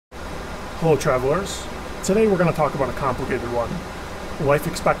Hello travelers. Today we're going to talk about a complicated one. Life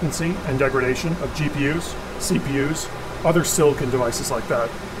expectancy and degradation of GPUs, CPUs, other silicon devices like that.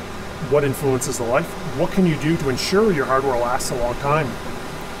 What influences the life? What can you do to ensure your hardware lasts a long time?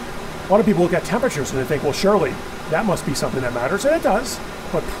 A lot of people look at temperatures and they think, well surely that must be something that matters, and it does,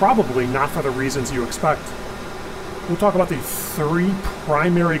 but probably not for the reasons you expect. We'll talk about the three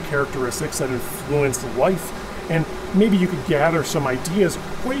primary characteristics that influence life, and maybe you could gather some ideas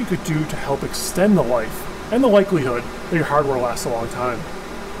what you could do to help extend the life and the likelihood that your hardware lasts a long time.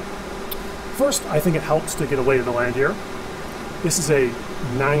 First, I think it helps to get a lay of the land here. This is a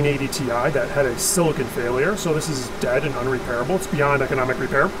 980 Ti that had a silicon failure, so this is dead and unrepairable. It's beyond economic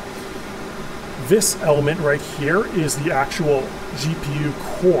repair. This element right here is the actual GPU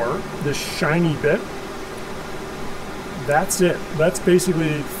core, this shiny bit. That's it. That's basically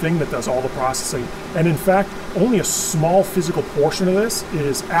the thing that does all the processing. And in fact, only a small physical portion of this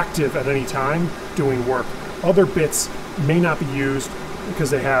is active at any time doing work. Other bits may not be used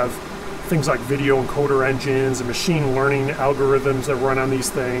because they have things like video encoder engines and machine learning algorithms that run on these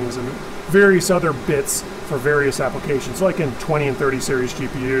things and various other bits for various applications. Like in 20 and 30 series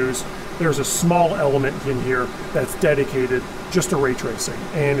GPUs, there's a small element in here that's dedicated just to ray tracing.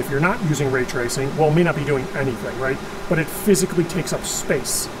 And if you're not using ray tracing, well, it may not be doing anything, right? But it physically takes up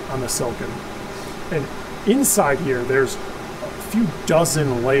space on the silicon. And inside here, there's a few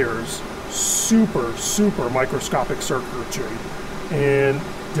dozen layers, super microscopic circuitry, and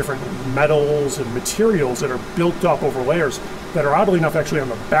different metals and materials that are built up over layers that are oddly enough actually on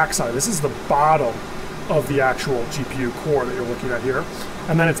the backside. This is the bottom of the actual GPU core that you're looking at here.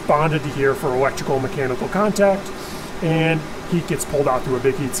 And then it's bonded to here for electrical and mechanical contact, and heat gets pulled out through a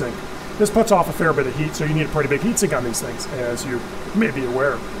big heat sink. This puts off a fair bit of heat, so you need a pretty big heat sink on these things, as you may be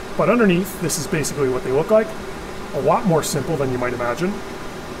aware. But underneath, this is basically what they look like. A lot more simple than you might imagine.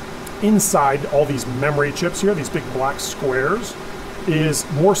 Inside all these memory chips here, these big black squares,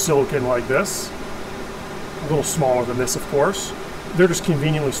 is more silicon like this. A little smaller than this, of course. They're just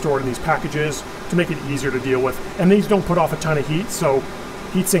conveniently stored in these packages to make it easier to deal with. And these don't put off a ton of heat, so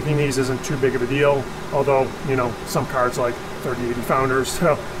heat sinking these isn't too big of a deal. Although, you know, some cards like 3080 Founders,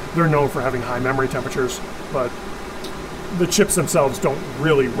 they're known for having high memory temperatures, but the chips themselves don't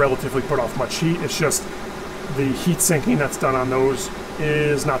really relatively put off much heat. It's just the heat sinking that's done on those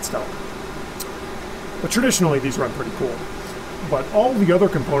is not stellar. But traditionally, these run pretty cool. But all the other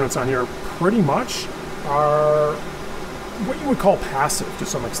components on here pretty much are what you would call passive to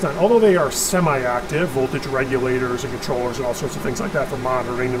some extent. Although they are semi-active, voltage regulators and controllers and all sorts of things like that for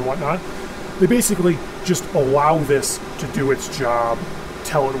monitoring and whatnot, they basically just allow this to do its job,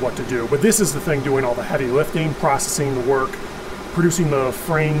 tell it what to do. But this is the thing doing all the heavy lifting, processing the work, producing the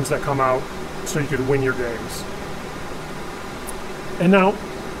frames that come out so you could win your games. And now,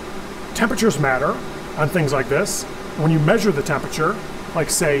 temperatures matter on things like this. When you measure the temperature,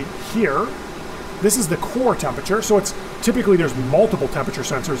 like say here, this is the core temperature, so it's typically there's multiple temperature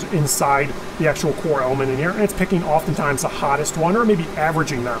sensors inside the actual core element in here, and it's picking oftentimes the hottest one or maybe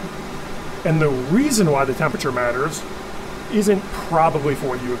averaging them. And the reason why the temperature matters isn't probably for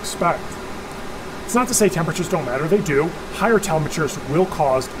what you expect. It's not to say temperatures don't matter, they do. Higher temperatures will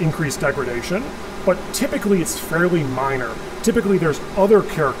cause increased degradation, but typically it's fairly minor. Typically there's other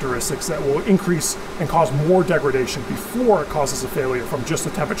characteristics that will increase and cause more degradation before it causes a failure from just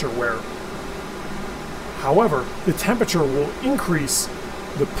the temperature wear. However, the temperature will increase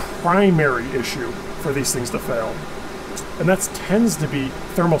the primary issue for these things to fail. And that tends to be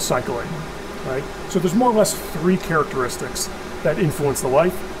thermal cycling, right? So there's more or less three characteristics that influence the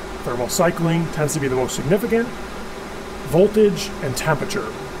life. Thermal cycling tends to be the most significant, voltage, and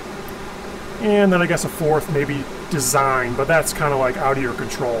temperature. And then I guess a fourth, maybe design, but that's kind of like out of your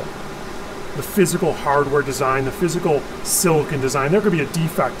control. The physical hardware design, the physical silicon design, there could be a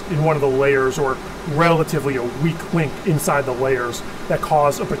defect in one of the layers or relatively a weak link inside the layers that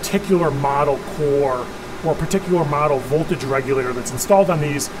cause a particular model core or a particular model voltage regulator that's installed on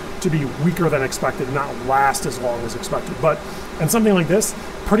these to be weaker than expected and not last as long as expected. And something like this,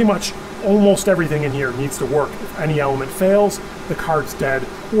 pretty much almost everything in here needs to work. If any element fails, the card's dead,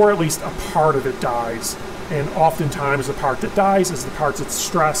 or at least a part of it dies. And oftentimes the part that dies is the part that's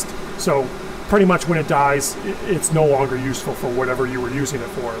stressed, so pretty much when it dies, it's no longer useful for whatever you were using it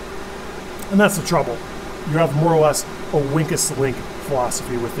for. And that's the trouble. You have more or less a weakest link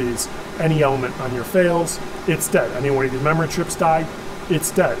philosophy with these. Any element on here fails, it's dead. Any one of these memory chips die,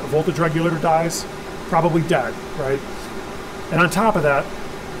 it's dead. A voltage regulator dies, probably dead, right? And on top of that,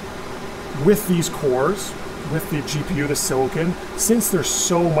 with these cores, with the GPU, the silicon, since they're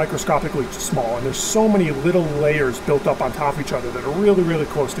so microscopically small and there's so many little layers built up on top of each other that are really, really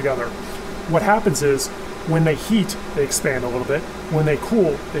close together, what happens is when they heat, they expand a little bit. When they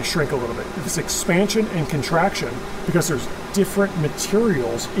cool, they shrink a little bit. This expansion and contraction, because there's different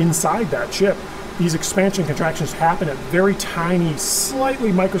materials inside that chip, these expansion contractions happen at very tiny,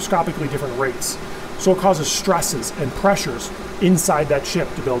 slightly microscopically different rates. So it causes stresses and pressures inside that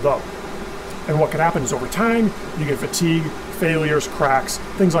chip to build up. And what can happen is over time, you get fatigue, failures, cracks,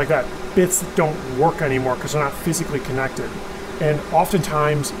 things like that. Bits that don't work anymore because they're not physically connected. And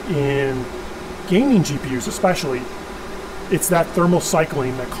oftentimes in gaming GPUs especially, it's that thermal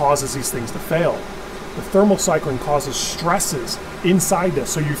cycling that causes these things to fail. The thermal cycling causes stresses inside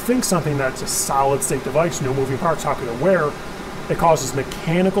this. So you think something that's a solid state device, no moving parts, how could it wear? It causes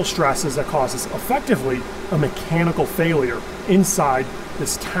mechanical stresses that causes effectively a mechanical failure inside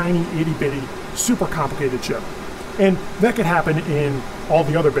this tiny itty bitty super complicated chip. And that could happen in all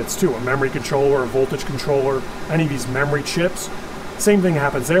the other bits too, a memory controller, a voltage controller, any of these memory chips. Same thing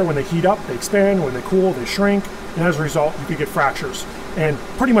happens there. When they heat up, they expand. When they cool, they shrink. And as a result, you could get fractures. And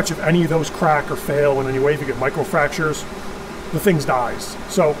pretty much if any of those crack or fail in any way, if you get micro fractures, the thing dies.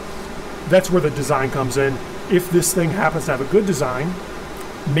 So that's where the design comes in. If this thing happens to have a good design,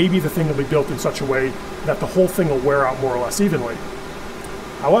 maybe the thing will be built in such a way that the whole thing will wear out more or less evenly.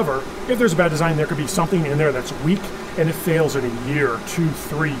 However, if there's a bad design, there could be something in there that's weak and it fails in a year, 2,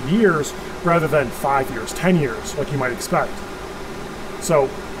 3 years, rather than 5 years, 10 years, like you might expect. So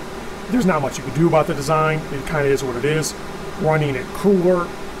there's not much you can do about the design. It kind of is what it is. Running it cooler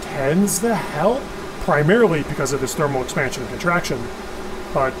tends to help, primarily because of this thermal expansion and contraction.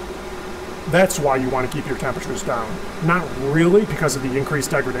 But that's why you want to keep your temperatures down. Not really because of the increased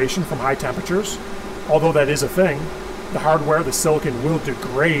degradation from high temperatures, although that is a thing. The hardware, the silicon, will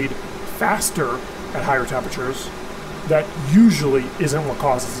degrade faster at higher temperatures. That usually isn't what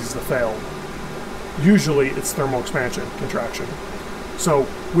causes these to fail. Usually it's thermal expansion, contraction. So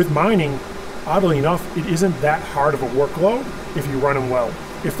with mining, oddly enough, it isn't that hard of a workload if you run them well.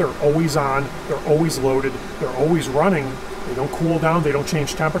 If they're always on, they're always loaded, they're always running, they don't cool down, they don't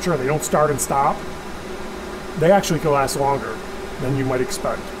change temperature, they don't start and stop, they actually can last longer than you might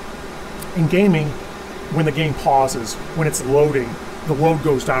expect. In gaming, when the game pauses, when it's loading, the load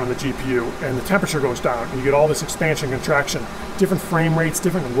goes down on the GPU and the temperature goes down, and you get all this expansion, contraction, different frame rates,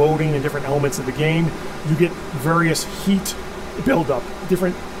 different loading and different elements of the game. You get various heat buildup,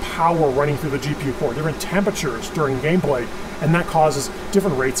 different power running through the GPU core, different temperatures during gameplay, and that causes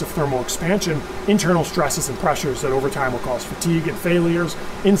different rates of thermal expansion, internal stresses and pressures that over time will cause fatigue and failures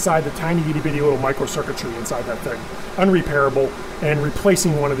inside the tiny itty bitty little microcircuitry inside that thing. Unrepairable, and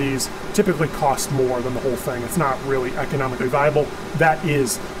replacing one of these typically costs more than the whole thing. It's not really economically viable. That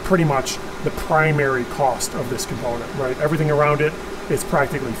is pretty much the primary cost of this component, right? Everything around it is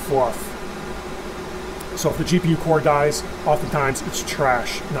practically fluff. So if the GPU core dies, oftentimes it's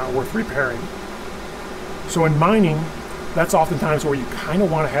trash, not worth repairing. So in mining, that's oftentimes where you kind of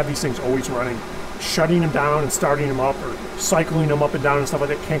want to have these things always running. Shutting them down and starting them up, or cycling them up and down and stuff like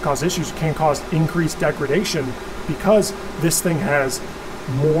that can cause issues, can cause increased degradation because this thing has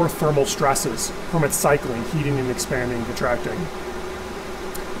more thermal stresses from its cycling, heating and expanding, contracting.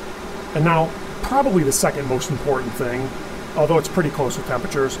 And now, probably the second most important thing, although it's pretty close with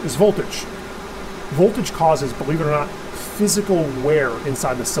temperatures, is voltage. Voltage causes, believe it or not, physical wear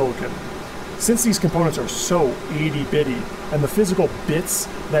inside the silicon. Since these components are so itty-bitty and the physical bits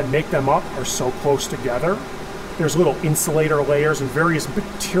that make them up are so close together, there's little insulator layers and various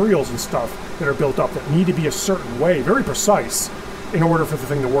materials and stuff that are built up that need to be a certain way, very precise, in order for the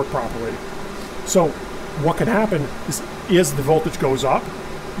thing to work properly. So what can happen is as the voltage goes up,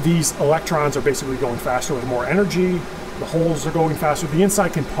 these electrons are basically going faster with more energy, the holes are going faster, the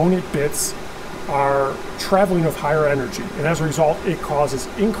inside component bits are traveling with higher energy, and as a result it causes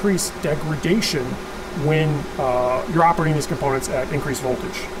increased degradation when you're operating these components at increased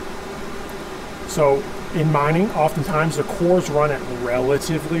voltage. So in mining, oftentimes the cores run at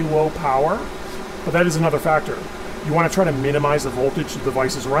relatively low power, but that is another factor. You want to try to minimize the voltage the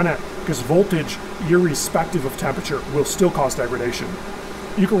devices run at, because voltage, irrespective of temperature, will still cause degradation.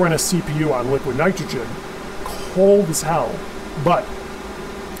 You can run a CPU on liquid nitrogen, cold as hell, but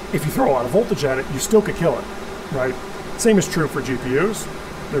if you throw a lot of voltage at it, you still could kill it, right? Same is true for GPUs.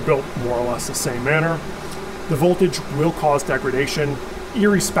 They're built more or less the same manner. The voltage will cause degradation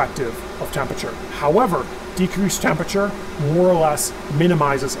irrespective of temperature. However, decreased temperature more or less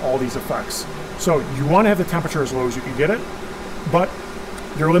minimizes all these effects. So you want to have the temperature as low as you can get it, but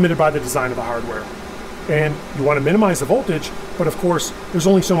you're limited by the design of the hardware. And you want to minimize the voltage, but of course, there's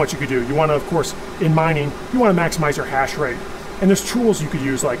only so much you could do. You want to, of course, in mining, you want to maximize your hash rate. And there's tools you could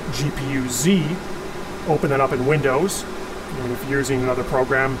use like GPU-Z, open that up in Windows. And if you're using another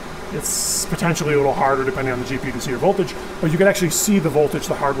program, It's potentially a little harder depending on the GPU to see your voltage, but you can actually see the voltage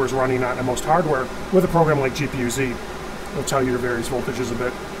the hardware is running at in most hardware with a program like GPU-Z. It'll tell you your various voltages a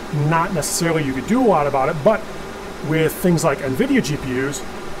bit. Not necessarily you could do a lot about it, but with things like NVIDIA GPUs,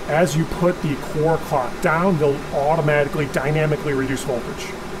 as you put the core clock down, they'll automatically, dynamically reduce voltage.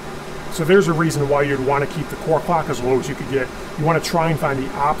 So there's a reason why you'd want to keep the core clock as low as you could get. You want to try and find the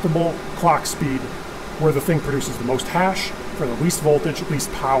optimal clock speed where the thing produces the most hash for the least voltage,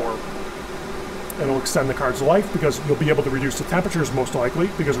 least power. It'll extend the card's life because you'll be able to reduce the temperatures most likely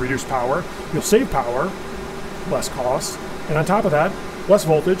because reduced power. You'll save power, less cost, and on top of that, less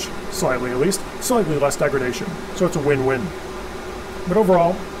voltage, slightly at least, slightly less degradation. So it's a win-win. But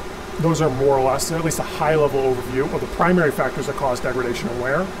overall, those are more or less, at least a high-level overview of the primary factors that cause degradation and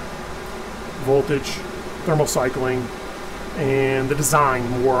wear: voltage, thermal cycling, and the design,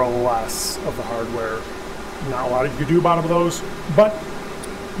 more or less, of the hardware. Not a lot you can do about those, but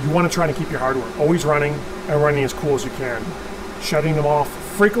you want to try to keep your hardware always running and running as cool as you can. Shutting them off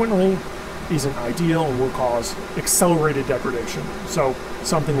frequently isn't ideal and will cause accelerated degradation. So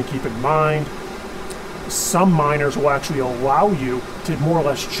something to keep in mind. Some miners will actually allow you to more or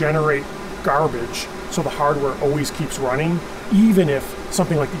less generate garbage so the hardware always keeps running, even if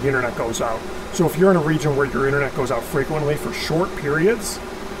something like the internet goes out. So if you're in a region where your internet goes out frequently for short periods,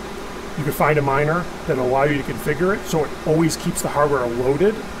 you can find a miner that'll allow you to configure it so it always keeps the hardware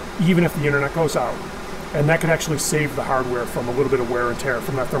loaded, even if the internet goes out. And that can actually save the hardware from a little bit of wear and tear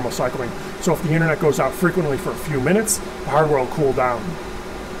from that thermal cycling. So if the internet goes out frequently for a few minutes, the hardware will cool down.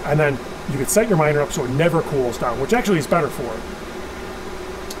 And then you could set your miner up so it never cools down, which actually is better for it.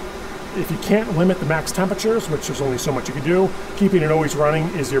 If you can't limit the max temperatures, which there's only so much you can do, keeping it always running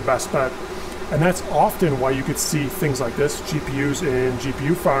is your best bet. And that's often why you could see things like this, GPUs in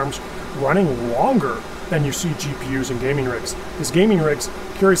GPU farms, running longer than you see GPUs in gaming rigs. Because gaming rigs,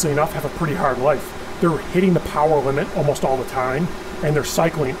 curiously enough, have a pretty hard life. They're hitting the power limit almost all the time, and they're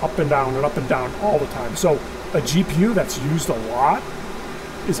cycling up and down all the time. So a GPU that's used a lot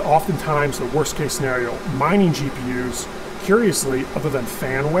is oftentimes the worst case scenario. Mining GPUs, curiously, other than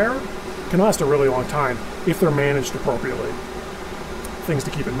fan wear, can last a really long time if they're managed appropriately. Things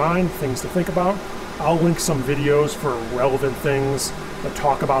to keep in mind, things to think about. I'll link some videos for relevant things that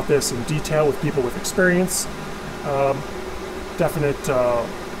talk about this in detail with people with experience. Definite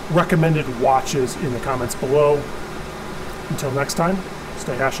recommended watches in the comments below. Until next time,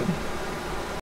 stay hashing.